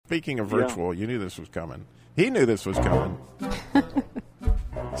speaking of virtual, you knew this was coming. He knew this was coming.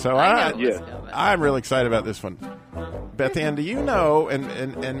 So I'm really excited about this one. Beth Ann, do you know,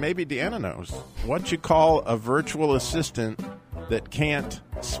 and maybe Deanna knows, what you call a virtual assistant that can't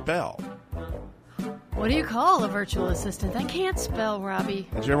spell? What do you call a virtual assistant that can't spell, Robbie?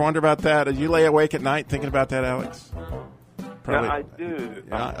 Did you ever wonder about that? Did you lay awake at night thinking about that, Alex? Probably. Yeah, I do.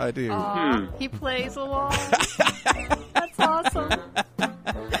 Yeah, I do. He plays along. That's awesome.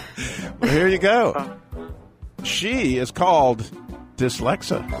 Well, here you go. She is called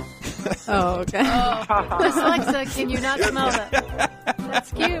Dyslexa. Oh, okay. Dyslexa, can you not smell that?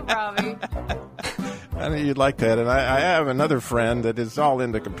 That's cute, Robbie. I know you'd like that. And I have another friend that is all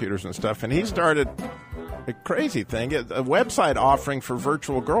into computers and stuff, and he started a crazy thing, a website offering for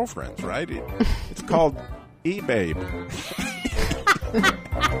virtual girlfriends, right? It's called eBabe.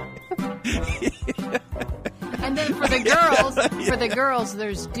 And then for the girls,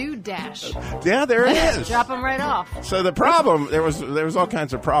 there's Dude Dash. Yeah, there it is. Drop them right off. So the problem, there was all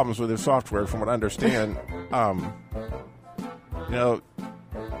kinds of problems with this software, from what I understand.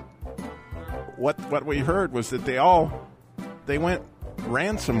 What we heard was that they went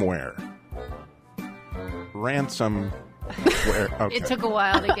ransomware. Okay. It took a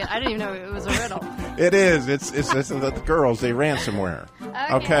while to get. I didn't even know it was a riddle. It is. It's the girls. They ransomware.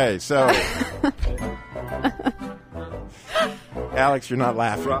 Okay, so Alex, you're not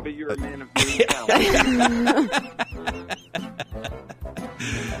laughing. Robbie, you're a man of many talents.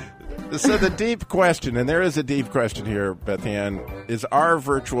 So the deep question, and there is a deep question here, Beth Ann, is: are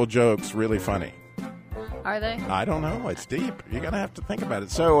virtual jokes really funny? Are they? I don't know. It's deep. You're gonna have to think about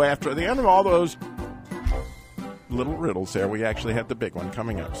it. So after the end of all those little riddles there, we actually have the big one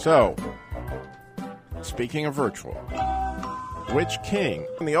coming up. So, speaking of virtual, which king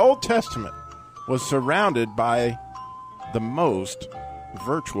in the Old Testament was surrounded by the most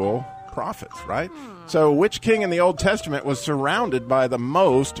virtual prophets, right? So, which king in the Old Testament was surrounded by the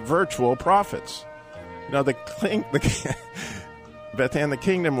most virtual prophets? You know, Beth Ann, the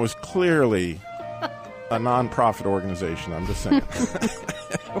kingdom was clearly a non-profit organization. I'm just saying.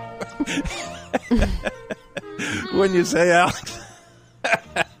 Wouldn't you say, Alex?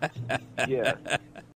 Yeah.